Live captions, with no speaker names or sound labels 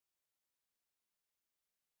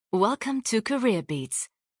Welcome to Career Beats,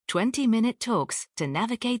 20-minute talks to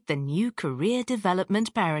navigate the new career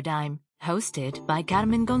development paradigm, hosted by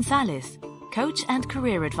Carmen Gonzalez, coach and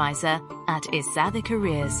career advisor at ESADE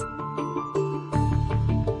Careers.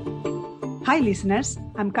 Hi listeners,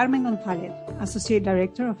 I'm Carmen Gonzalez, Associate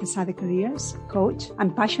Director of ESADE Careers, coach,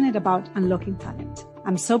 and passionate about unlocking talent.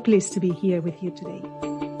 I'm so pleased to be here with you today.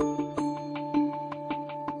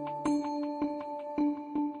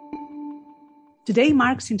 Today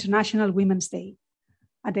marks International Women's Day,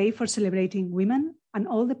 a day for celebrating women and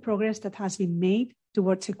all the progress that has been made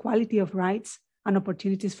towards equality of rights and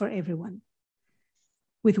opportunities for everyone.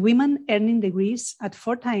 With women earning degrees at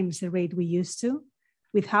 4 times the rate we used to,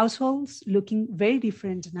 with households looking very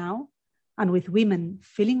different now, and with women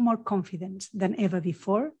feeling more confident than ever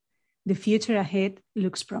before, the future ahead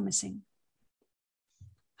looks promising.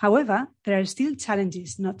 However, there are still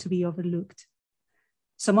challenges not to be overlooked.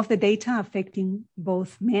 Some of the data affecting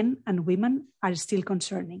both men and women are still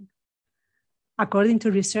concerning. According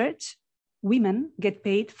to research, women get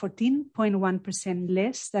paid 14.1%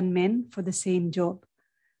 less than men for the same job,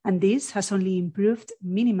 and this has only improved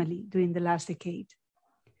minimally during the last decade.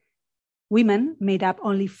 Women made up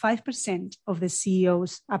only 5% of the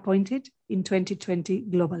CEOs appointed in 2020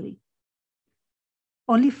 globally.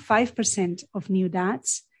 Only 5% of new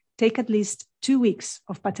dads take at least 2 weeks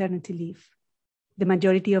of paternity leave. The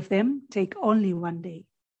majority of them take only 1 day.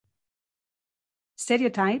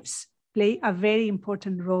 Stereotypes play a very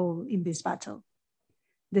important role in this battle.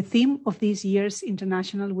 The theme of this year's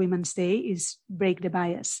International Women's Day is Break the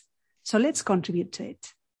Bias, so let's contribute to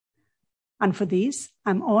it. And for this,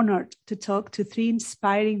 I'm honored to talk to 3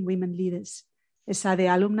 inspiring women leaders,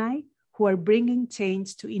 ESADE alumni who are bringing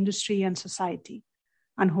change to industry and society,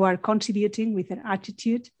 and who are contributing with their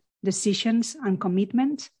attitude, decisions, and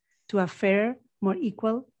commitment to a fairer, more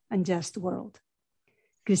equal and just world.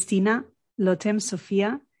 Christina, Lotem,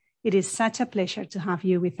 Sofia, it is such a pleasure to have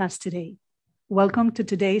you with us today. Welcome to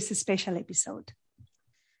today's special episode.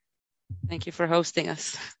 Thank you for hosting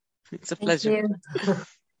us. It's a pleasure. Thank you.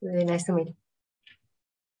 Really nice to meet you.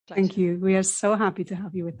 Thank you. We are so happy to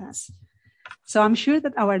have you with us. So I'm sure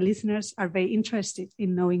that our listeners are very interested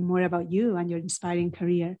in knowing more about you and your inspiring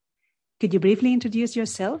career. Could you briefly introduce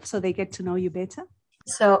yourself so they get to know you better?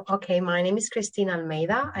 So, my name is Cristina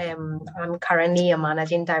Almeida. I'm currently a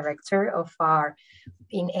managing director of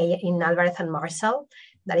in Alvarez & Marsal.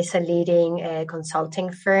 That is a leading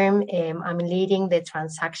consulting firm. I'm leading the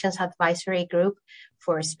transactions advisory group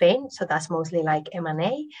for Spain. So that's mostly like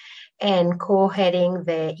M&A, and co-heading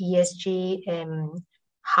the ESG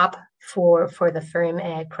hub for the firm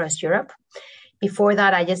across Europe. Before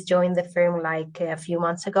that, I just joined the firm like a few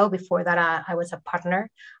months ago. Before that, I was a partner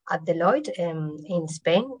at Deloitte in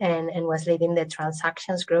Spain and was leading the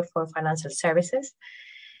transactions group for financial services.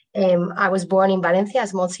 I was born in Valencia, a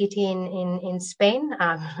small city in Spain,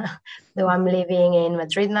 though I'm living in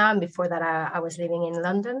Madrid now. And before that, I was living in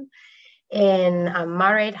London. And I'm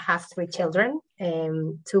married, have 3 children,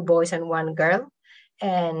 2 boys and 1 girl,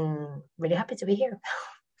 and really happy to be here.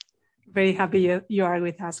 Very happy you are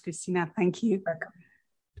with us, Christina. Thank you. Welcome.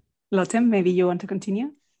 Lotem, maybe you want to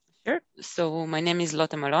continue? Sure. So my name is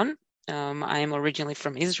Lotem Alon. I am originally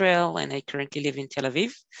from Israel and I currently live in Tel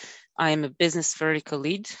Aviv. I am a business vertical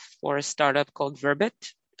lead for a startup called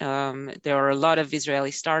Verbit. There are a lot of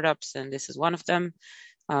Israeli startups and this is one of them.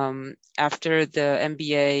 After the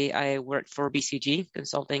MBA, I worked for BCG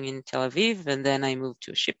Consulting in Tel Aviv, and then I moved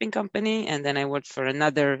to a shipping company, and then I worked for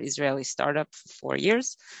another Israeli startup for 4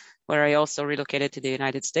 years, where I also relocated to the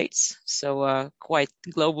United States. So quite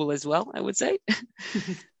global as well, I would say.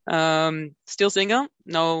 Still single,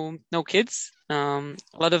 no kids. A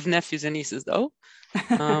lot of nephews and nieces though.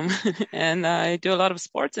 And I do a lot of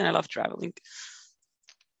sports and I love traveling.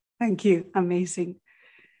 Thank you. Amazing.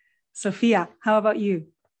 Sophia, how about you?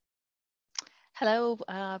 Hello,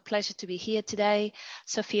 pleasure to be here today.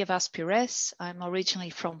 Sofia Vaz Pires. I'm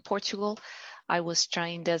originally from Portugal. I was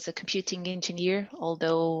trained as a computing engineer,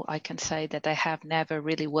 although I can say that I have never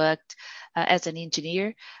really worked as an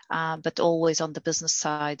engineer, but always on the business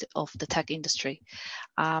side of the tech industry.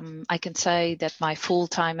 I can say that my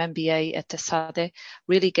full-time MBA at ESADE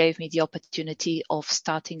really gave me the opportunity of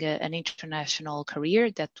starting an international career.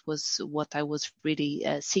 That was what I was really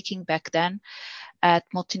seeking back then at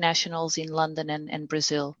multinationals in London and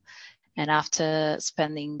Brazil. And after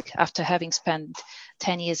having spent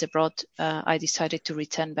 10 years abroad, I decided to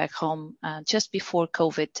return back home just before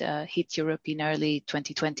COVID hit Europe in early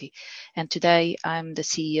 2020. And today I'm the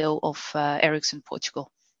CEO of Ericsson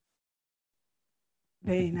Portugal.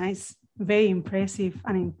 Very nice. Very impressive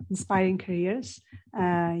and inspiring careers.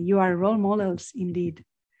 You are role models indeed.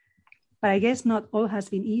 But I guess not all has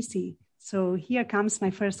been easy. So here comes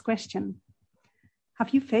my first question.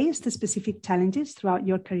 Have you faced specific challenges throughout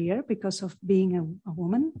your career because of being a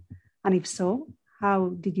woman? And if so, how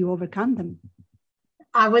did you overcome them?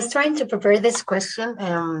 I was trying to prepare this question,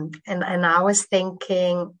 and I was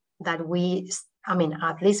thinking that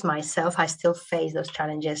at least myself, I still face those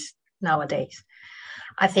challenges nowadays.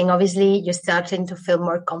 I think obviously you're starting to feel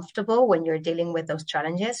more comfortable when you're dealing with those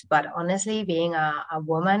challenges, but honestly, being a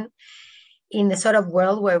woman in the sort of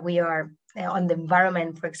world where we are, on the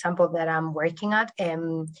environment, for example, that I'm working at,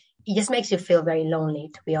 it just makes you feel very lonely,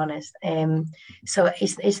 to be honest. So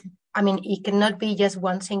it cannot be just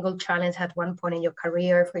one single challenge at one point in your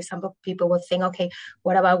career. For example, people will think, okay,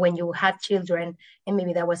 what about when you had children? And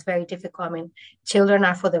maybe that was very difficult. I mean, children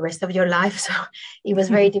are for the rest of your life. So it was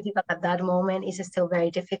very difficult at that moment. It's still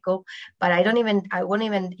very difficult. But I won't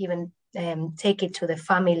even take it to the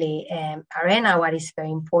family arena, what is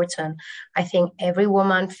very important. I think every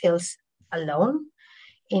woman feels alone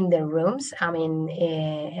in their rooms. I mean,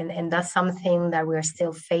 and that's something that we're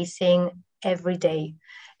still facing every day.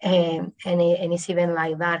 And it's even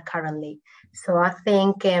like that currently. So I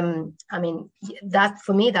think, that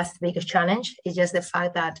for me, that's the biggest challenge. It's just the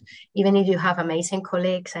fact that even if you have amazing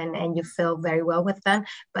colleagues and you feel very well with them,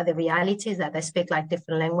 but the reality is that they speak like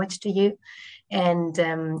different language to you. And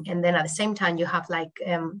then at the same time, you have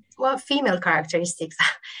female characteristics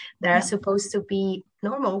that are supposed to be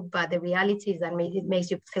normal, but the reality is that it makes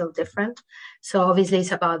you feel different. So obviously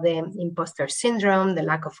it's about the imposter syndrome, the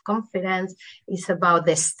lack of confidence. It's about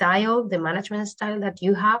the style, the management style that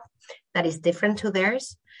you have that is different to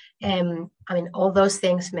theirs. All those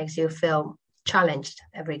things makes you feel challenged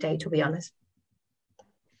every day, to be honest.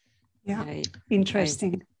 Yeah,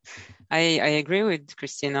 interesting. I agree with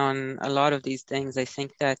Christine on a lot of these things. I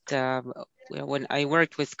think that when I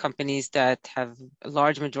worked with companies that have a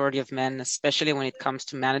large majority of men, especially when it comes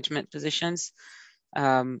to management positions,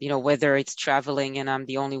 whether it's traveling and I'm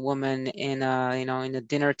the only woman in a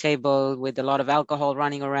dinner table with a lot of alcohol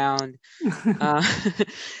running around,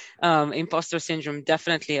 imposter syndrome,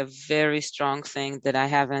 definitely a very strong thing that I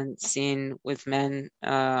haven't seen with men,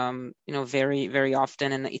 very, very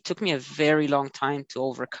often. And it took me a very long time to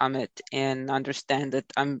overcome it and understand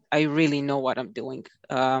that I really know what I'm doing.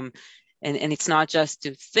 And it's not just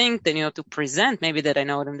to think that, to present maybe that I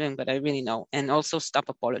know what I'm doing, but I really know. And also stop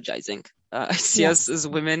apologizing. I see us as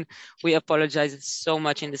women, we apologize so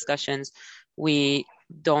much in discussions. We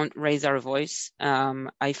don't raise our voice.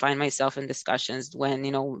 I find myself in discussions when,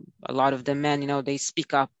 a lot of the men, they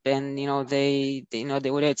speak up and,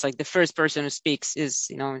 it's like the first person who speaks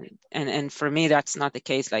is, and for me, that's not the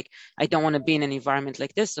case. Like, I don't want to be in an environment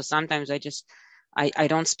like this. So sometimes I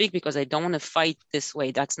don't speak because I don't want to fight this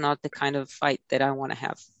way. That's not the kind of fight that I want to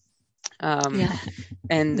have.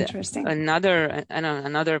 And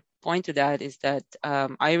another point to that is that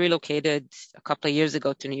I relocated a couple of years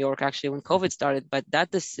ago to New York, actually when COVID started. But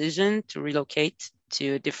that decision to relocate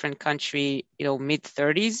to a different country,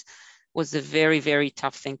 mid-30s, was a very, very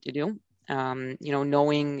tough thing to do.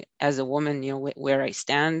 Knowing as a woman, where I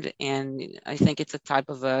stand, and I think it's a type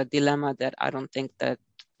of a dilemma that I don't think that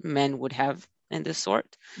men would have in this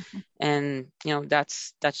sort. Mm-hmm. And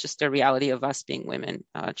that's just the reality of us being women,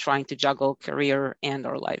 trying to juggle career and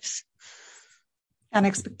our lives and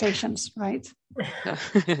expectations, right?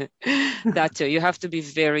 That too. You have to be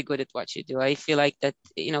very good at what you do. I feel like that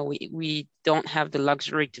we don't have the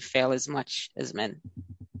luxury to fail as much as men,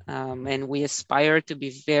 and we aspire to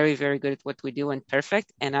be very, very good at what we do and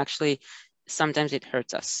perfect, and actually sometimes it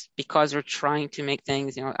hurts us because we're trying to make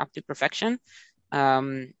things up to perfection.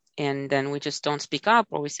 And then we just don't speak up,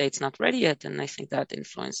 or we say it's not ready yet. And I think that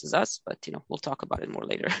influences us, but we'll talk about it more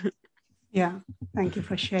later. Yeah, thank you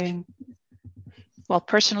for sharing. Well,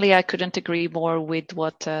 personally, I couldn't agree more with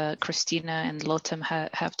what Christina and Lotem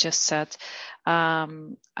have just said.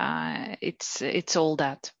 It's all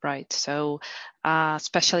that, right? So,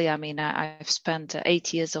 especially, I've spent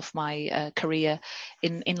 8 years of my career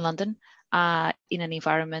in London. In an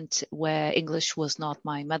environment where English was not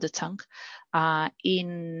my mother tongue,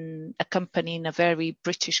 in a very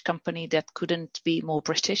British company that couldn't be more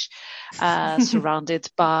British, surrounded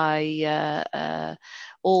by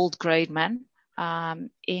old grey men.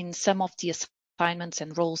 In some of the assignments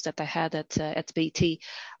and roles that I had at BT,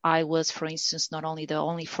 I was, for instance, not only the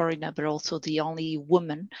only foreigner, but also the only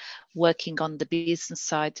woman working on the business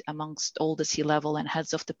side amongst all the C-level and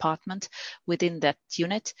heads of department within that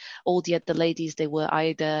unit. All the other ladies, they were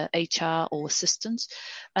either HR or assistants.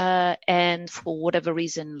 And for whatever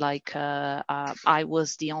reason, I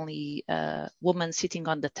was the only woman sitting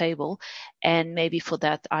on the table. And maybe for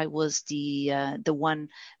that, I was the one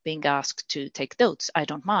being asked to take notes. I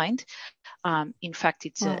don't mind. In fact,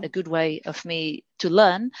 it's a good way of me to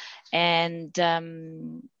learn. And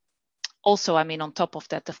also, I mean, on top of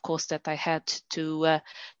that, of course, that I had to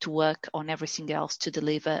work on everything else to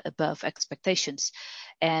deliver above expectations.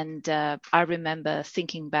 And I remember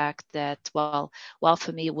thinking back that, well,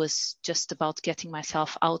 for me, it was just about getting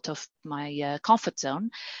myself out of my comfort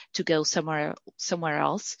zone to go somewhere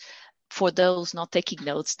else. For those not taking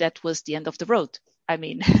notes, that was the end of the road. I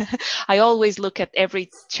mean, I always look at every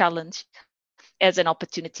challenge as an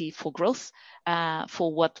opportunity for growth,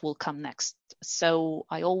 for what will come next. So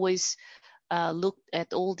I always look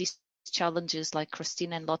at all these challenges like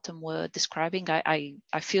Christine and Lotte were describing.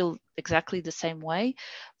 I feel exactly the same way,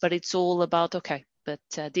 but it's all about, okay, but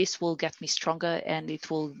this will get me stronger and it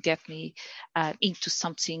will get me into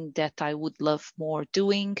something that I would love more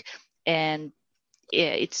doing. And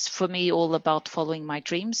it's for me all about following my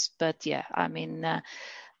dreams. But yeah, I mean,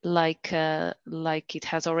 like it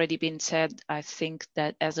has already been said, I think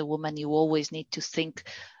that as a woman, you always need to think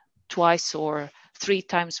twice or 3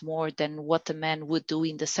 times more than what a man would do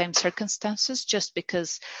in the same circumstances, just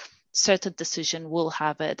because certain decision will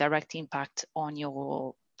have a direct impact on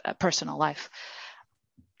your personal life.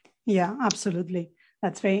 Yeah, absolutely.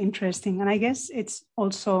 That's very interesting. And I guess it's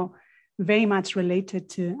also very much related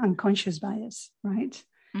to unconscious bias, right?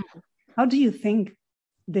 Mm-hmm. How do you think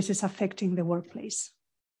this is affecting the workplace,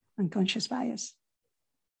 unconscious bias?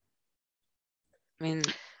 I mean,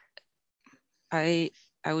 I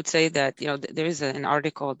would say that, there is an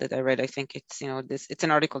article that I read. I think it's, it's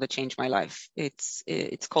an article that changed my life.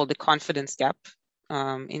 It's called The Confidence Gap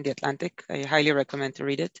in The Atlantic. I highly recommend to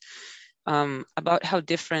read it. About how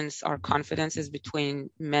different our confidence is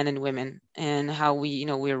between men and women, and how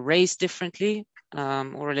we're raised differently,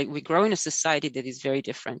 or like we grow in a society that is very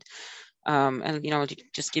different. And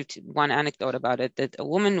just give one anecdote about it, that a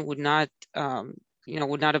woman would not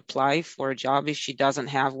apply for a job if she doesn't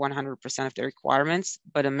have 100% of the requirements,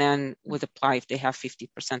 but a man would apply if they have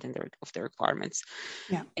 50% of the requirements.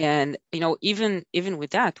 Yeah. And, even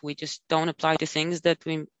with that, we just don't apply to things that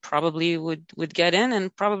we probably would get in,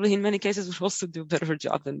 and probably in many cases would also do a better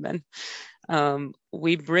job than men.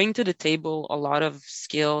 We bring to the table a lot of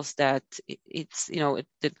skills that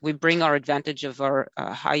that we bring our advantage of our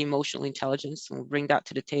high emotional intelligence, and we bring that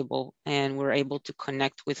to the table, and we're able to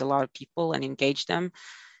connect with a lot of people and engage them.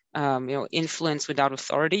 Influence without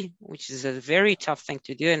authority, which is a very tough thing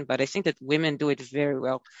to do, but I think that women do it very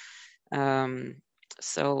well.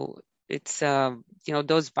 So it's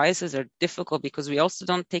those biases are difficult because we also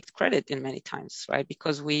don't take credit in many times, right?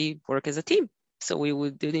 Because we work as a team. So we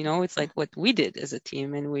would do, it's like what we did as a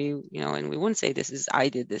team, and we wouldn't say this is, I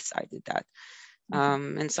did this, I did that.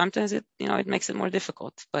 And sometimes it makes it more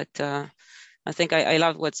difficult. But I think I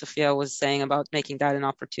love what Sophia was saying about making that an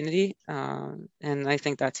opportunity. And I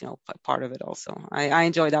think that's, part of it also. I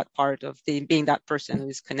enjoy that part of being that person who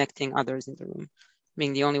is connecting others in the room,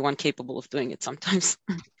 being the only one capable of doing it sometimes.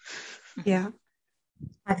 Yeah.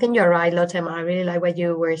 I think you're right, Lotte. I really like what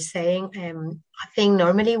you were saying. I think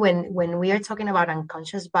normally when we are talking about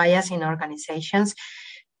unconscious bias in organizations,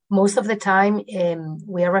 most of the time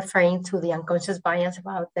we are referring to the unconscious bias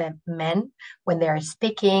about the men when they are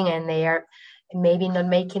speaking, and they are maybe not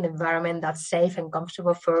making an environment that's safe and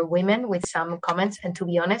comfortable for women with some comments. And to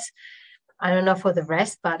be honest, I don't know for the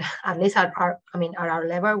rest, but at least at our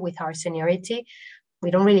level, with our seniority, we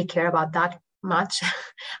don't really care about that much.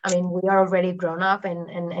 I mean, we are already grown up,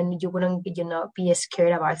 and you wouldn't be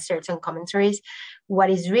scared about certain commentaries.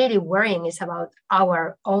 What is really worrying is about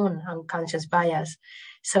our own unconscious bias.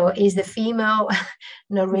 So is the female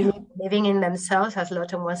not really believing in themselves, as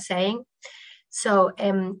Lotte was saying? So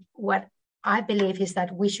what I believe is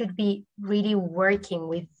that we should be really working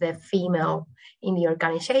with the female in the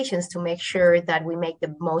organizations to make sure that we make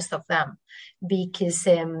the most of them, because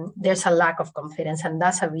there's a lack of confidence, and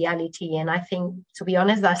that's a reality. And I think, to be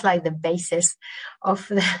honest, that's like the basis of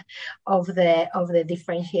the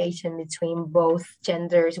differentiation between both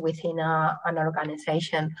genders within an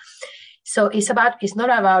organization. So it's not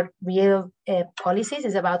about real policies,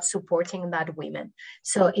 it's about supporting that women.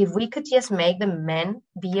 So if we could just make the men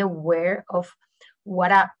be aware of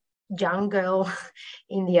what a young girl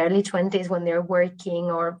in the early 20s when they're working,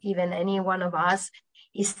 or even any one of us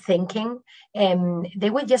is thinking, they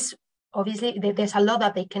will just, obviously, there's a lot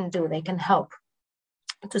that they can do. They can help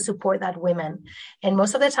to support that women. And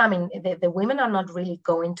most of the time, the women are not really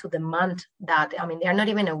going to demand that. I mean, they're not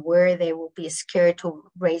even aware. They will be scared to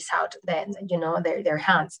raise out their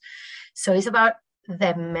hands. So it's about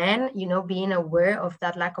the men, being aware of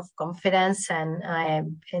that lack of confidence and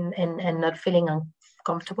not feeling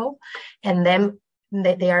uncomfortable, and then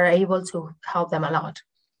they are able to help them a lot.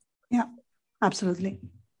 Yeah, absolutely.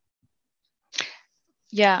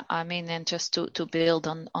 Yeah, I mean, and just to build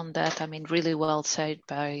on that, I mean, really well said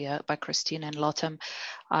by Christine and Lotem.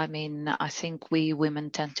 I mean, I think we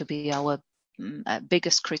women tend to be our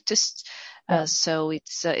biggest critics. So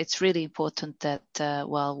it's really important that,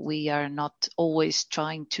 we are not always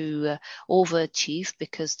trying to overachieve,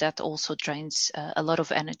 because that also drains a lot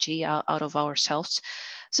of energy out of ourselves.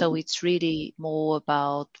 So it's really more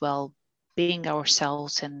about, being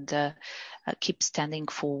ourselves and keep standing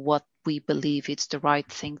for what we believe it's the right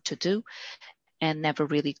thing to do, and never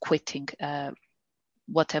really quitting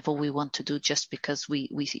whatever we want to do just because we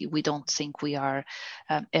don't think we are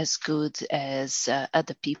as good as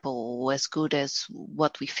other people, or as good as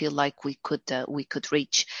what we feel like we could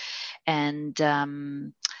reach. And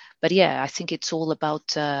but yeah, I think it's all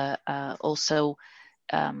about also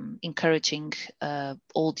encouraging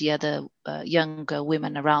all the other young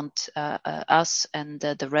women around us and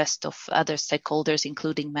the rest of other stakeholders,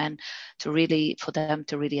 including men, for them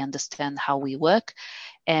to really understand how we work.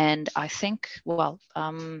 And I think,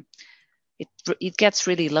 it gets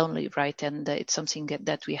really lonely, right? And it's something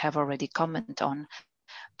that we have already commented on.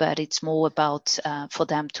 But it's more about for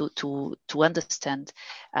them to understand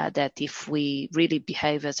that if we really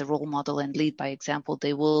behave as a role model and lead by example,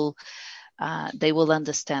 they will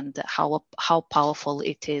understand how powerful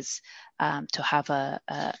it is to have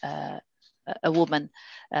a woman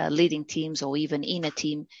leading teams, or even in a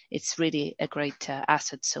team. It's really a great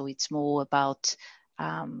asset. So it's more about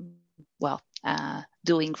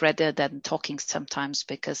doing rather than talking sometimes,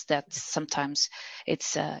 because that's sometimes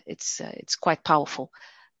it's quite powerful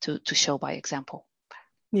to show by example.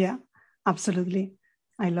 Yeah, absolutely.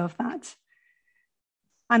 I love that.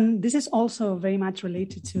 And this is also very much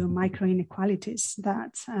related to micro inequalities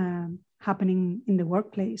that happening in the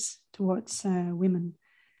workplace towards women.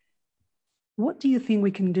 What do you think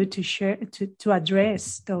we can do to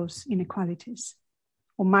address those inequalities,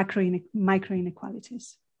 or micro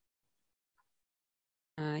inequalities?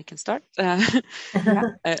 I can start.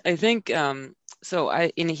 I think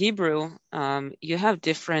in Hebrew, you have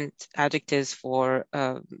different adjectives for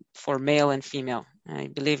male and female. I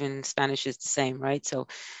believe in Spanish is the same, right? So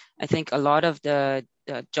I think a lot of the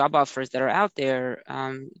job offers that are out there,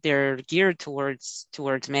 they're geared towards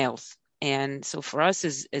males. And so for us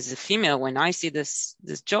as a female, when I see this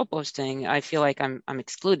job posting, I feel like I'm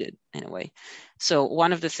excluded in a way. So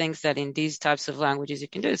one of the things that in these types of languages you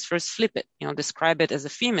can do is first flip it, describe it as a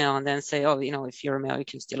female, and then say, if you're a male, you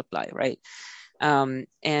can still apply, right?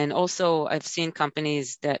 And also I've seen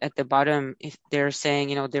companies that at the bottom, if they're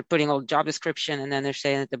saying, they're putting all job description, and then they're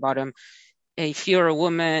saying at the bottom, if you're a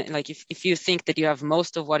woman, like if you think that you have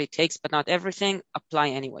most of what it takes, but not everything, apply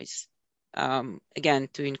anyways. Again,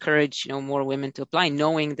 to encourage, more women to apply,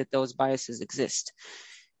 knowing that those biases exist.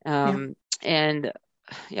 And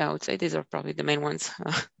I would say these are probably the main ones.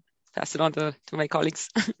 Pass it on to my colleagues.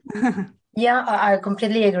 Yeah, I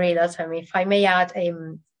completely agree. If I may add,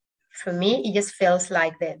 for me, it just feels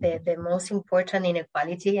like the most important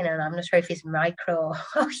inequality, and I'm not sure if it's micro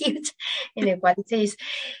or huge inequalities,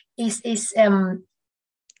 is them.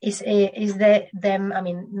 I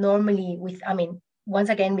mean, normally once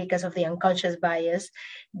again, because of the unconscious bias,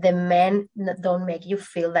 the men don't make you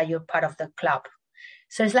feel that you're part of the club.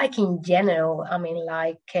 So it's like in general,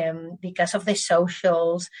 because of the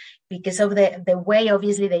socials, because of the way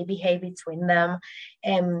obviously they behave between them,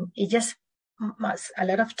 it just a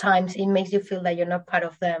lot of times it makes you feel that you're not part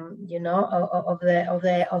of them, of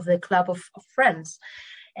the club of friends.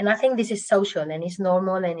 And I think this is social, and it's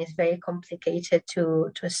normal, and it's very complicated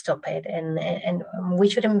to stop it, and we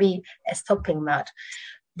shouldn't be stopping that.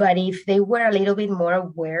 But if they were a little bit more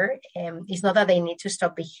aware, it's not that they need to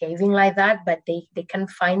stop behaving like that, but they can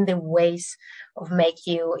find the ways of make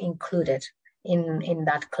you included in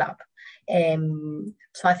that club.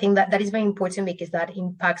 So I think that is very important, because that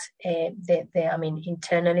impacts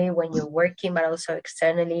internally when you're working, but also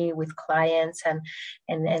externally with clients and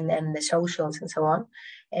the socials and so on.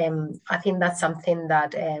 I think that's something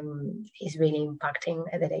that is really impacting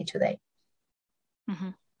the day to day.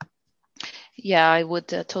 Mm-hmm. Yeah, I would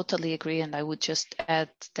totally agree, and I would just add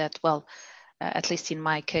that, well, at least in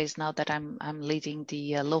my case, now that I'm leading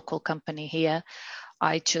the local company here,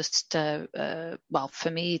 I just well,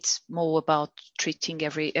 for me, it's more about treating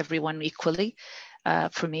everyone equally.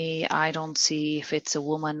 For me, I don't see if it's a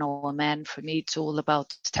woman or a man. For me, it's all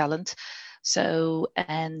about talent. So,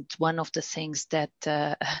 and one of the things that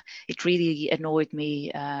it really annoyed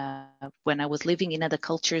me when I was living in other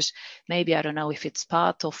cultures, maybe I don't know if it's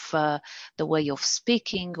part of the way of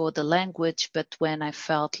speaking or the language, but when I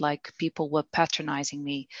felt like people were patronizing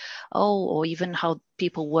me, or even how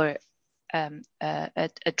people were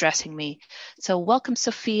addressing me. So, welcome,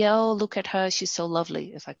 Sophia. Oh, look at her. She's so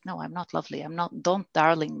lovely. It's like, no, I'm not lovely. I'm not, don't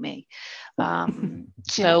darling me.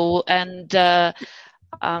 So, and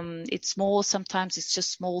it's more, sometimes it's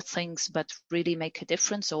just small things, but really make a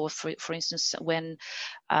difference. Or for instance, when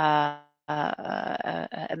a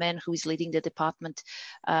man who is leading the department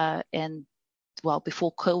and well,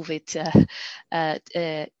 before COVID,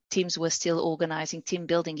 teams were still organizing team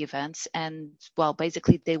building events, and well,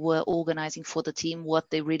 basically they were organizing for the team what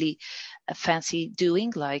they really fancy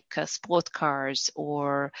doing, like sport cars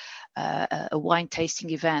or a wine tasting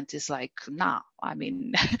event. Is like, nah, I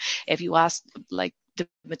mean, if you ask like the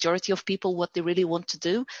majority of people what they really want to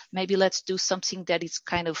do, maybe let's do something that is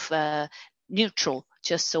kind of neutral,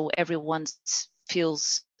 just so everyone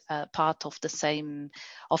feels part of the same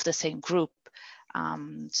group.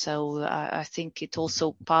 So I think it's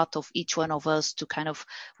also part of each one of us to kind of,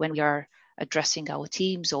 when we are addressing our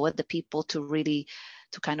teams or other people, to really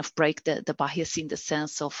to kind of break the bias, in the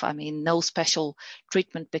sense of, I mean, no special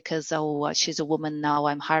treatment because, oh, she's a woman, now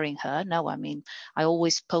I'm hiring her. No, I mean, I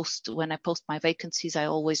always post, when I post my vacancies, I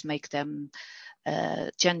always make them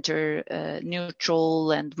gender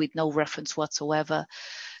neutral and with no reference whatsoever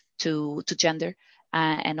to gender.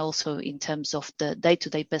 And also in terms of the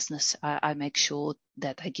day-to-day business, I make sure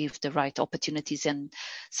that I give the right opportunities and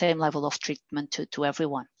same level of treatment to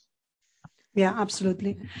everyone. Yeah,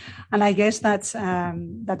 absolutely. And I guess that's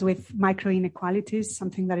that with micro inequalities,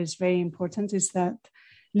 something that is very important is that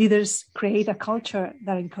leaders create a culture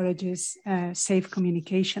that encourages safe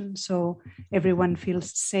communication. So everyone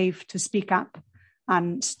feels safe to speak up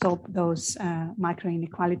and stop those micro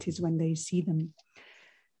inequalities when they see them.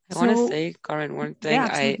 I want to say, Karen, one thing.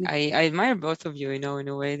 Yeah, I admire both of you, in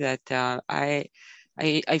a way that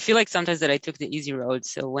I feel like sometimes that I took the easy road.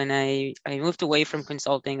 So when I moved away from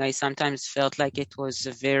consulting, I sometimes felt like it was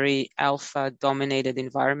a very alpha dominated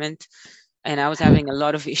environment, and I was having a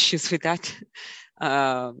lot of issues with that.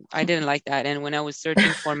 I didn't like that. And when I was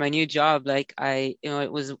searching for my new job, like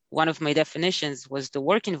it was one of my definitions was the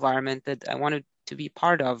work environment that I wanted to be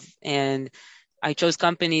part of. And I chose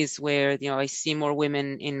companies where, I see more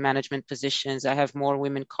women in management positions. I have more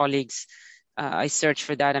women colleagues. I search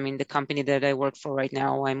for that. I mean, the company that I work for right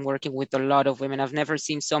now, I'm working with a lot of women. I've never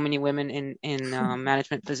seen so many women in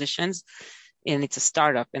management positions, and it's a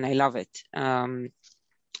startup, and I love it.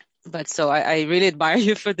 But so I really admire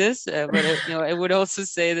you for this. But I would also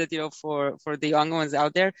say that for the young ones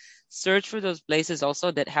out there, search for those places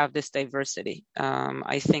also that have this diversity.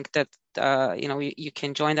 I think that you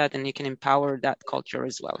can join that and you can empower that culture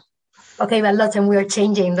as well. Okay, but Lotte, we are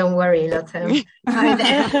changing. Don't worry, Lotte. Or you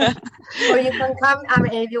can come. I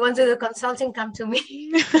mean, if you want to do consulting, come to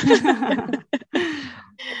me.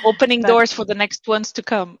 Opening doors for the next ones to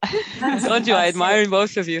come. I told you, I admire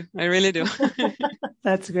both of you. I really do.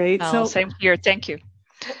 That's great. So same here. Thank you.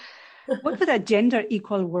 What would a gender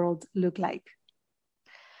equal world look like?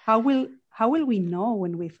 How will we know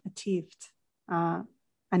when we've achieved an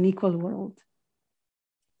equal world?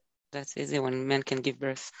 That's easy, when men can give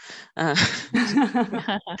birth. I'm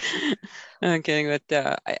kidding, but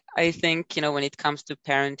I think when it comes to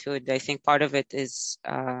parenthood, I think part of it is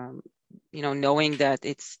knowing that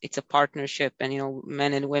it's a partnership, and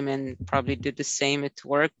men and women probably do the same at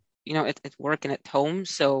work, at work and at home.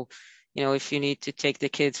 So if you need to take the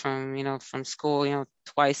kids from school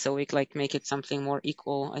twice a week, like make it something more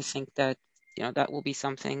equal. I think that that will be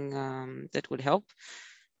something that would help.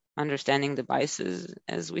 Understanding the biases,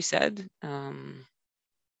 as we said, and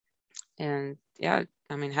yeah,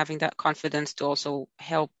 I mean, having that confidence to also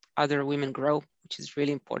help other women grow, which is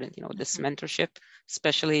really important. This mentorship,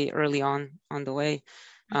 especially early on the way,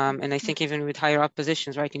 and I think even with higher up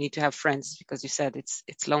positions, right? You need to have friends, because you said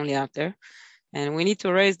it's lonely out there, and we need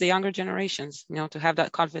to raise the younger generations, to have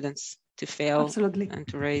that confidence to fail. Absolutely. And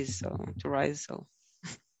to rise. So.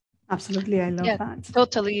 Absolutely, I love that.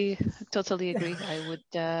 Totally agree.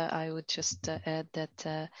 I would just add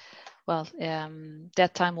that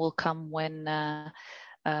that time will come when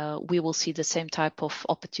we will see the same type of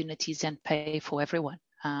opportunities and pay for everyone.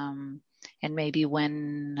 and maybe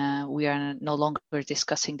when we are no longer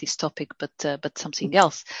discussing this topic, but something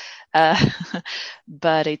else.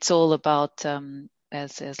 But it's all about,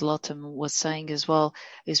 as Lotte was saying as well,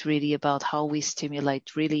 is really about how we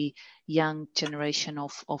stimulate really young generation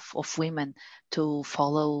of women to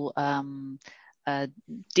follow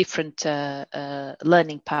different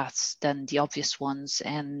learning paths than the obvious ones,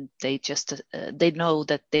 and they just they know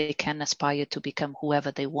that they can aspire to become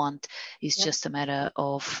whoever they want. It's just a matter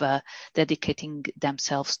of dedicating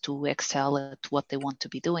themselves to excel at what they want to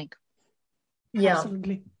be doing. Yeah,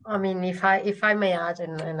 Absolutely. I mean, if I may add,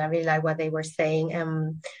 and I really like what they were saying.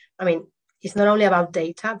 I mean, it's not only about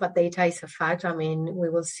data, but data is a fact. I mean, we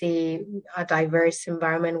will see a diverse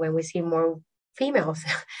environment when we see more females.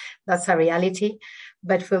 That's a reality.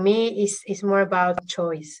 But for me, it's more about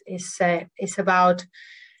choice. It's about.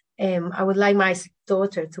 I would like my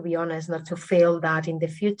daughter, to be honest, not to feel that in the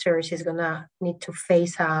future she's gonna need to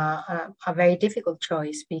face a very difficult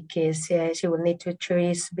choice, because she will need to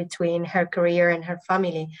choose between her career and her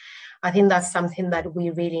family. I think that's something that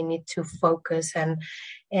we really need to focus and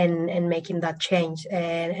making that change.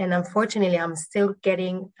 And unfortunately, I'm still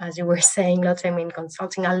getting, as you were saying, Lotte, I mean,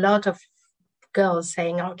 consulting a lot of girls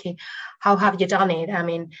saying, okay, how have you done it? I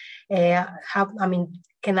mean,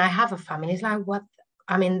 can I have a family? It's like, what?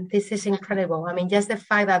 I mean, this is incredible. I mean, just the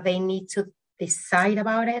fact that they need to decide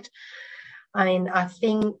about it. I mean, I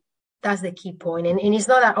think that's the key point. And it's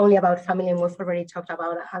not only about family, and we've already talked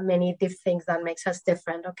about how many different things that makes us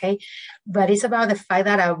different, okay? But it's about the fact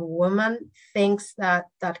that a woman thinks that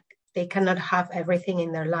they cannot have everything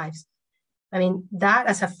in their lives. I mean, that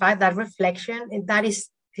as a fact, that reflection, that is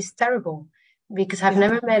terrible, because I've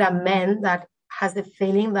never met a man that has the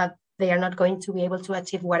feeling that they are not going to be able to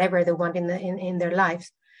achieve whatever they want in their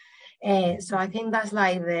lives. So I think that's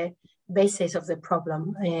like the basis of the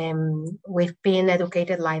problem. We've been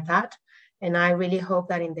educated like that. And I really hope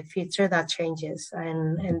that in the future that changes,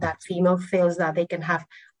 and that female feels that they can have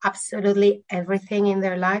absolutely everything in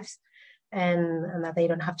their lives, and that they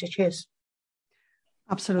don't have to choose.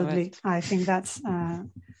 Absolutely. Right. I think that's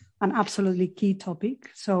an absolutely key topic.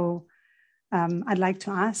 So I'd like to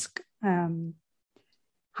ask,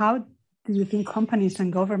 how do you think companies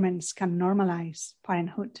and governments can normalize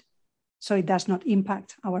parenthood so it does not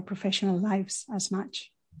impact our professional lives as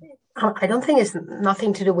much? I don't think it's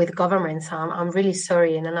nothing to do with governments. I'm really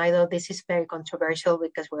sorry. And I know this is very controversial,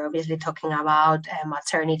 because we're obviously talking about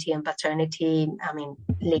maternity and paternity, I mean,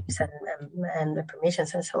 leaves and the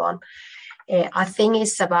permissions and so on. I think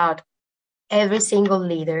it's about every single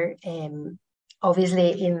leader,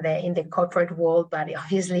 obviously in the corporate world, but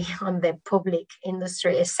obviously on the public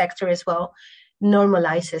industry sector as well,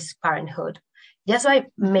 normalizes parenthood. Just by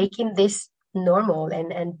making this normal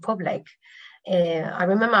and public. I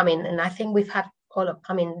remember, I mean, and I think we've had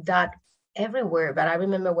that everywhere, but I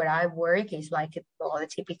remember where I work is like the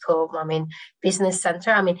typical, business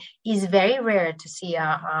center. I mean, it's very rare to see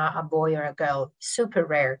a boy or a girl, super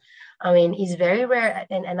rare. I mean, it's very rare.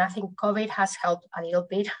 And I think COVID has helped a little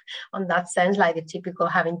bit on that sense, like the typical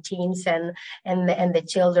having teens and the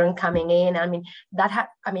children coming in. I mean, that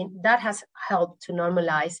has helped to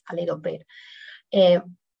normalize a little bit.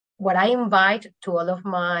 What I invite to all of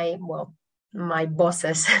my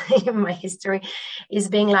bosses in my history is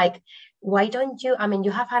being like, why don't you,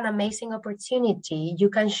 you have an amazing opportunity. You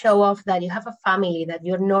can show off that you have a family, that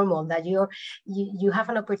you're normal, that you have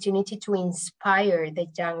an opportunity to inspire the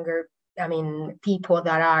younger, people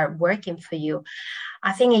that are working for you.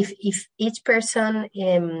 I think if each person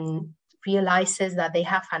realizes that they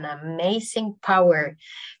have an amazing power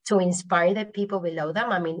to inspire the people below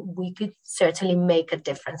them, we could certainly make a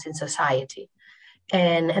difference in society.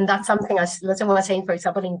 And that's something, as Lotte was saying, for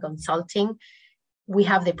example, in consulting, we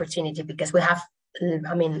have the opportunity because we have,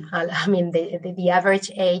 the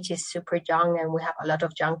average age is super young, and we have a lot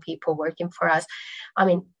of young people working for us.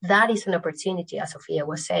 That is an opportunity, as Sofia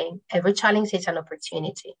was saying. Every challenge is an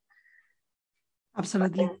opportunity.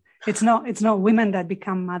 Absolutely. It's not women that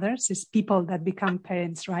become mothers, it's people that become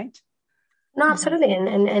parents, right? No, absolutely.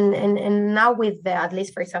 And now with at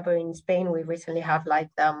least, for example, in Spain, we recently have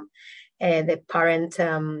the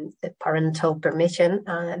parental permission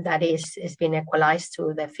that is being equalized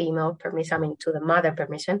to the female permission, to the mother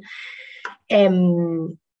permission.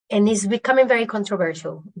 And it's becoming very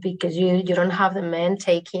controversial because you don't have the men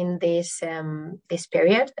taking this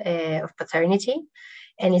period of paternity,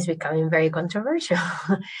 and it's becoming very controversial.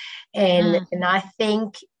 And I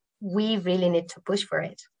think we really need to push for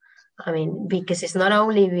it. Because it's not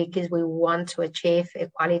only because we want to achieve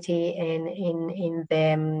equality in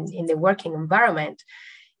the working environment,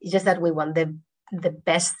 it's just that we want the the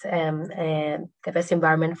best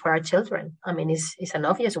environment for our children. I mean, it's an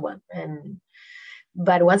obvious one.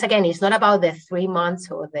 But once again, it's not about the 3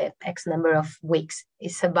 months or the X number of weeks.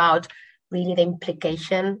 It's about really the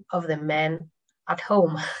implication of the men at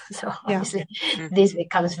home. So obviously, this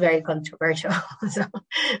becomes very controversial. So.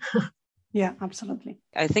 Yeah, absolutely.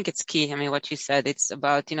 I think it's key. I mean, what you said, it's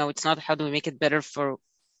about, it's not how do we make it better for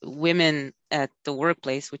women at the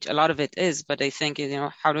workplace, which a lot of it is, but I think,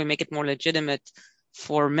 how do we make it more legitimate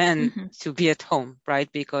for men to be at home, right?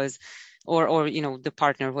 Because, or the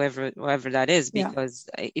partner, whoever that is, because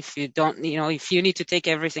if you don't, if you need to take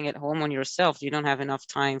everything at home on yourself, you don't have enough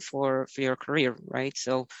time for your career, right?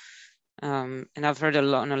 So, and I've heard a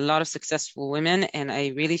lot of successful women, and I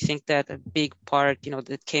really think that a big part,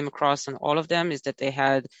 that came across on all of them is that they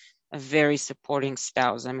had a very supporting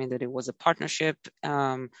spouse. I mean, that it was a partnership,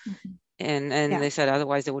 and they said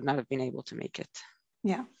otherwise they would not have been able to make it.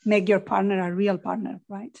 Yeah, make your partner a real partner,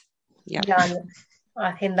 right? Yeah.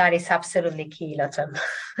 I think that is absolutely key, Lotte.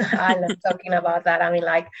 I love talking about that. I mean,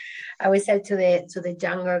 like I always say to the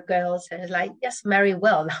younger girls, it's like, just marry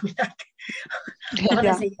well. I mean,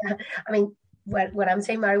 honestly, I mean, what I'm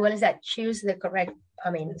saying, marry well, is that choose the correct,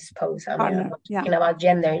 spouse. I mean, I'm not talking about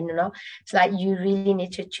gender, It's like you really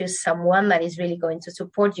need to choose someone that is really going to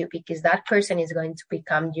support you, because that person is going to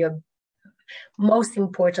become your most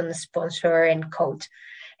important sponsor and coach.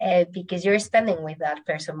 Because you're spending with that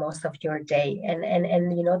person most of your day, and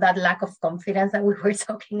that lack of confidence that we were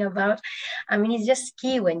talking about. I mean, it's just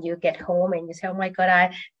key when you get home and you say, "Oh my God,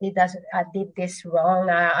 I did this wrong.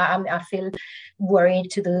 I feel worried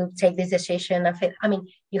to take this decision."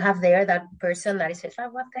 You have there that person that says, "Oh,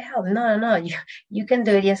 what the hell? No, you can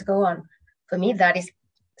do it. Just go on." For me, that is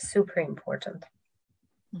super important.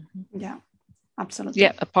 Yeah, absolutely.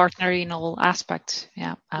 Yeah, a partner in all aspects.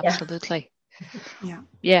 Yeah, absolutely.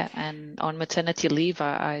 Yeah, and on maternity leave,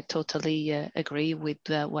 I totally agree with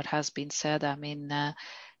what has been said. I mean,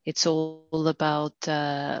 it's all about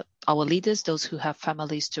our leaders, those who have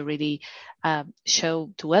families, to really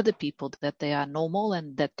show to other people that they are normal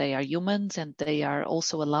and that they are humans and they are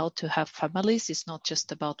also allowed to have families. It's not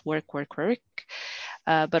just about work,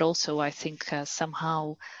 but also I think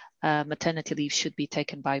somehow maternity leave should be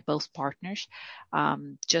taken by both partners,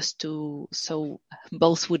 so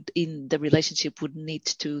both would in the relationship would need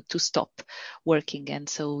to stop working, and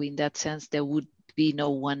so in that sense there would be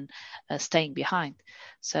no one staying behind.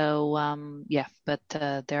 So but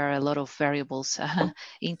there are a lot of variables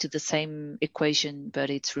into the same equation,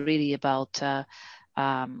 but it's really about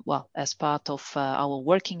as part of our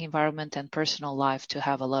working environment and personal life, to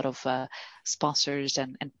have a lot of sponsors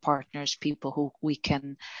and partners, people who we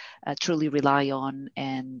can truly rely on,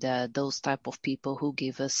 and those type of people who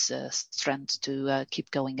give us strength to keep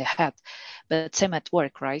going ahead. But same at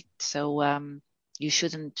work, right? So you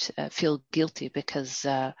shouldn't feel guilty because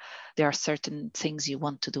there are certain things you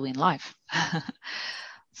want to do in life.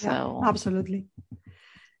 Absolutely.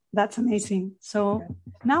 That's amazing. So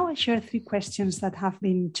now I share 3 questions that have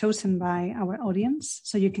been chosen by our audience,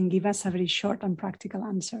 so you can give us a very short and practical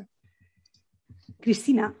answer.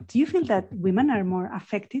 Cristina, do you feel that women are more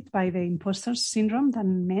affected by the imposter syndrome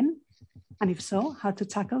than men? And if so, how to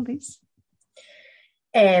tackle this?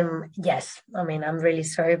 Yes. I mean, I'm really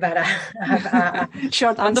sorry, but I have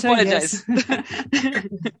short answer. Apologize. Yes.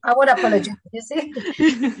 I would apologize. You see?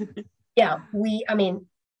 Yeah,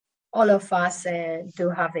 all of us do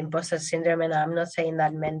have imposter syndrome, and I'm not saying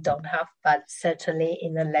that men don't have, but certainly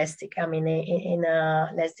in a less degree.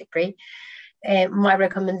 My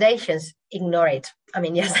recommendations: ignore it. I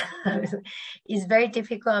mean, yes, it's very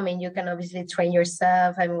difficult. I mean, you can obviously train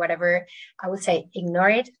yourself and whatever. I would say ignore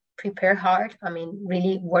it. Prepare hard. I mean,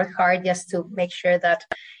 really work hard just to make sure that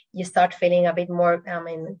you start feeling a bit more,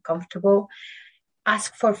 comfortable.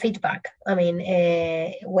 Ask for feedback. I mean,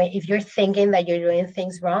 if you're thinking that you're doing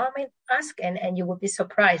things wrong, ask, and you will be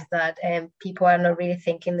surprised that people are not really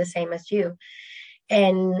thinking the same as you.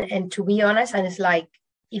 And to be honest, and it's like,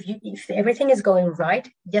 if everything is going right,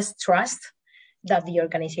 just trust that the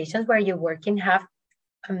organizations where you're working have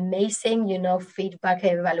amazing, feedback,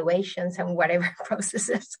 evaluations, and whatever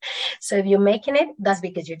processes. So if you're making it, that's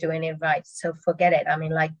because you're doing it right. So forget it. I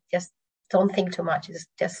mean, just don't think too much.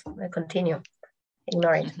 Just continue.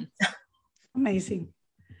 Ignore it. Amazing.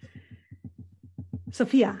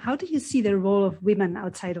 Sophia, how do you see the role of women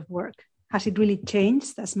outside of work? Has it really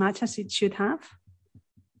changed as much as it should have?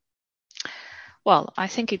 Well, I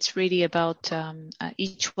think it's really about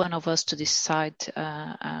each one of us to decide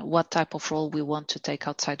what type of role we want to take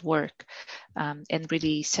outside work, and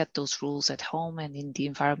really set those rules at home and in the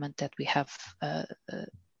environment that we have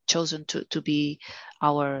chosen to be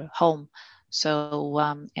our home. So,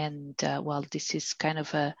 well, this is kind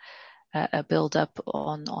of a build up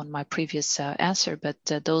on my previous answer, but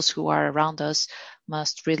those who are around us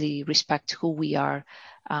must really respect who we are.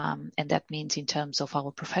 And that means in terms of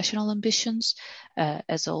our professional ambitions,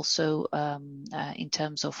 as also in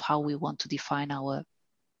terms of how we want to define our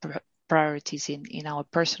priorities in our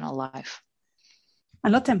personal life.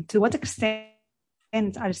 And Lotte, to what extent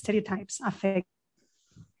are stereotypes affecting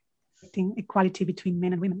equality between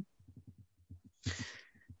men and women?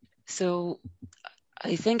 So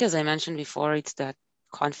I think, as I mentioned before, it's that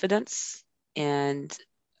confidence, and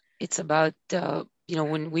it's about, I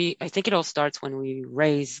think it all starts when we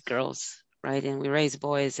raise girls, right? And we raise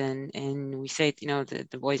boys, and we say,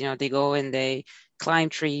 the boys, they go and they climb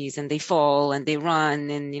trees and they fall and they run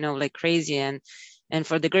and, like crazy. And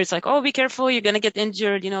for the girls, like, oh, be careful, you're going to get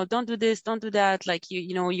injured. Don't do this, don't do that. Like,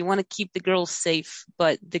 you want to keep the girls safe,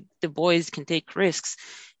 but the boys can take risks.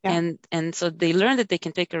 Yeah. And so they learn that they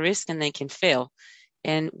can take a risk and they can fail.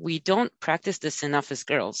 And we don't practice this enough as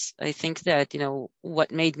girls. I think that,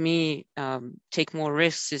 what made me take more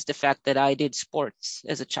risks is the fact that I did sports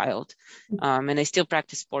as a child. And I still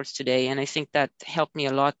practice sports today. And I think that helped me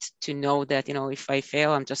a lot to know that, if I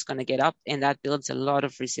fail, I'm just going to get up. And that builds a lot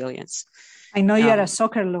of resilience. I know you're a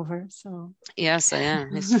soccer lover, so. Yes, I am.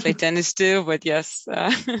 I used to play tennis too, but yes.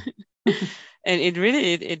 And it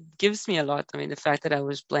really, it gives me a lot. I mean, the fact that I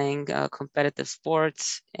was playing competitive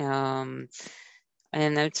sports, and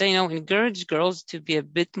I would say, encourage girls to be a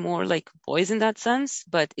bit more like boys in that sense,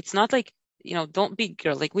 but it's not like, don't be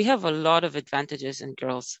girl. Like, we have a lot of advantages in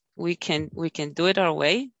girls. We can do it our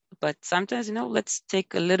way, but sometimes, let's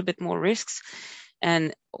take a little bit more risks.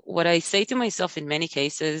 And what I say to myself in many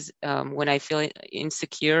cases, when I feel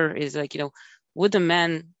insecure is like, would a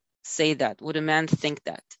man say that? Would a man think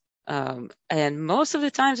that? And most of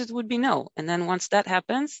the times it would be no. And then once that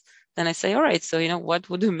happens, then I say, all right, so, what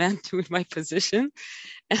would a man do in my position?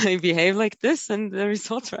 And I behave like this, and the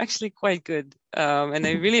results are actually quite good. And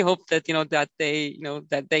I really hope that, that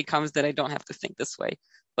day comes that I don't have to think this way.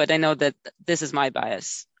 But I know that this is my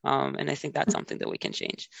bias. And I think that's something that we can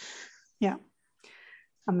change. Yeah.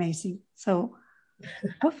 Amazing. So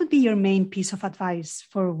what would be your main piece of advice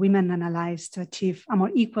for women and allies to achieve a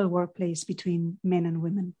more equal workplace between men and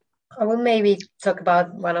women? I will maybe talk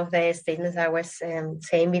about one of the statements I was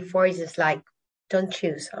saying before. Is just like, don't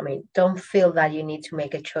choose. I mean, don't feel that you need to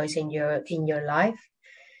make a choice in your life,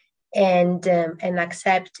 and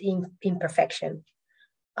accept imperfection.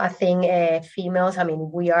 I think females, I mean,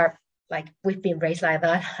 we've been raised like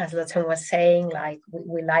that, as Lotte was saying, like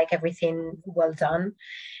we like everything well done,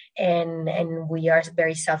 and we are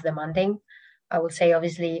very self-demanding. I would say,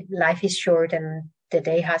 obviously, life is short and the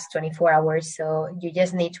day has 24 hours, so you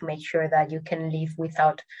just need to make sure that you can live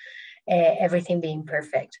without everything being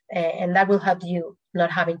perfect, and that will help you not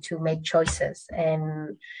having to make choices.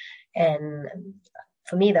 And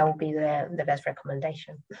for me, that would be the best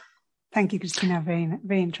recommendation. Thank you, Christina. Very,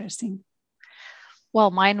 very interesting.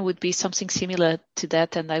 Well, mine would be something similar to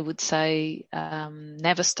that, and I would say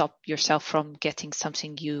never stop yourself from getting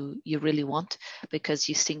something you really want because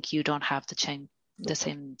you think you don't have the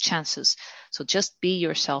same chances. So just be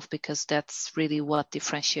yourself, because that's really what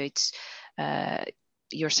differentiates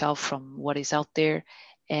yourself from what is out there,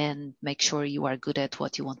 and make sure you are good at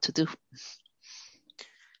what you want to do.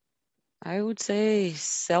 I would say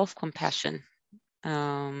self-compassion.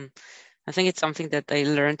 I think it's something that I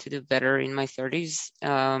learned to do better in my 30s.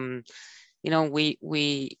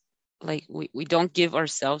 We don't give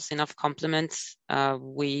ourselves enough compliments.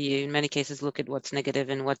 We, in many cases, look at what's negative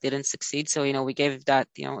and what didn't succeed. So, we gave that,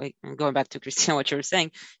 going back to Christina, what you were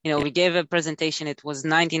saying, we gave a presentation. It was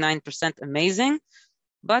 99% amazing,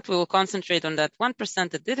 but we will concentrate on that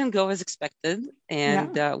 1% that didn't go as expected.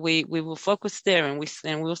 And we will focus there, and we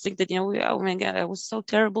will think that, oh my God, I was so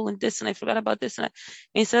terrible in this and I forgot about this. And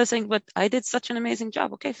instead of saying, but I did such an amazing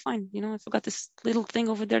job. Okay, fine. I forgot this little thing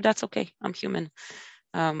over there. That's okay. I'm human.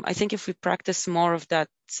 I think if we practice more of that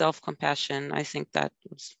self-compassion, I think that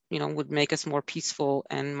would make us more peaceful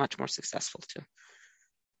and much more successful too.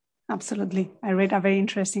 Absolutely. I read a very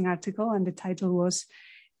interesting article, and the title was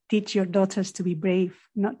 "Teach Your Daughters to be Brave,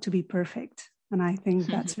 Not to be Perfect." And I think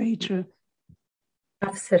that's very true.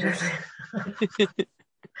 Absolutely.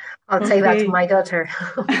 I'll take that to my daughter.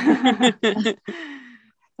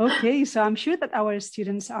 Okay, so I'm sure that our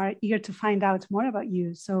students are eager to find out more about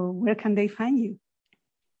you. So where can they find you?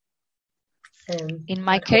 In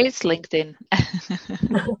my case, LinkedIn.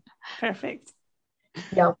 Perfect.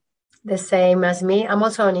 Yeah, the same as me. I'm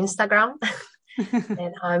also on Instagram.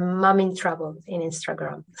 And I'm Mom in Trouble in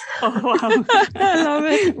Instagram. Oh, wow. I love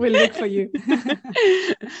it. We'll look for you.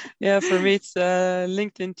 Yeah, for me, it's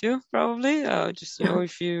LinkedIn too, probably. Just,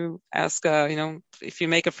 if you ask, if you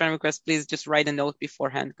make a friend request, please just write a note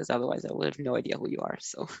beforehand, because otherwise I will have no idea who you are.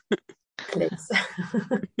 So Please.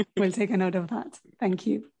 We'll take a note of that. Thank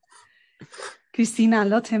you. Christina,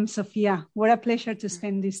 Lotem, Sophia, what a pleasure to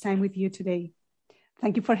spend this time with you today.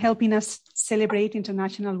 Thank you for helping us celebrate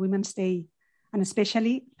International Women's Day. And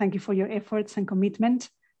especially, thank you for your efforts and commitment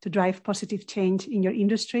to drive positive change in your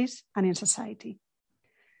industries and in society.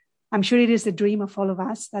 I'm sure it is the dream of all of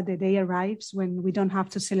us that the day arrives when we don't have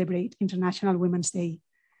to celebrate International Women's Day.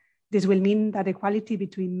 This will mean that equality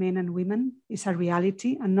between men and women is a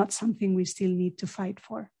reality and not something we still need to fight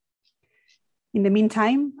for. In the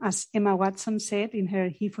meantime, as Emma Watson said in her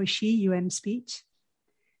He for She UN speech,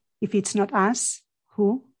 if it's not us,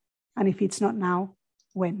 who? And if it's not now,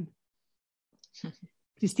 when?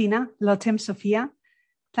 Christina, Lotem, Sophia,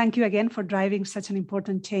 thank you again for driving such an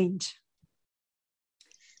important change.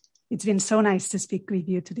 It's been so nice to speak with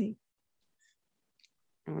you today.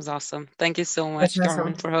 it was awesome. Thank you so much, That's awesome.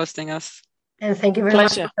 Carmen, for hosting us. And thank you very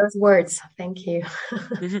much for those words. Thank you.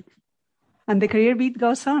 And the Career Beat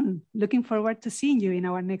goes on. Looking forward to seeing you in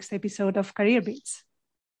our next episode of Career Beats.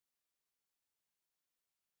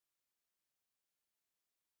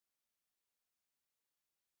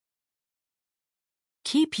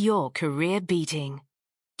 Keep your career beating.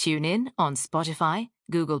 Tune in on Spotify,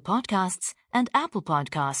 Google Podcasts, and Apple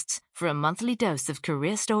Podcasts for a monthly dose of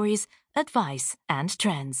career stories, advice, and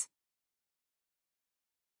trends.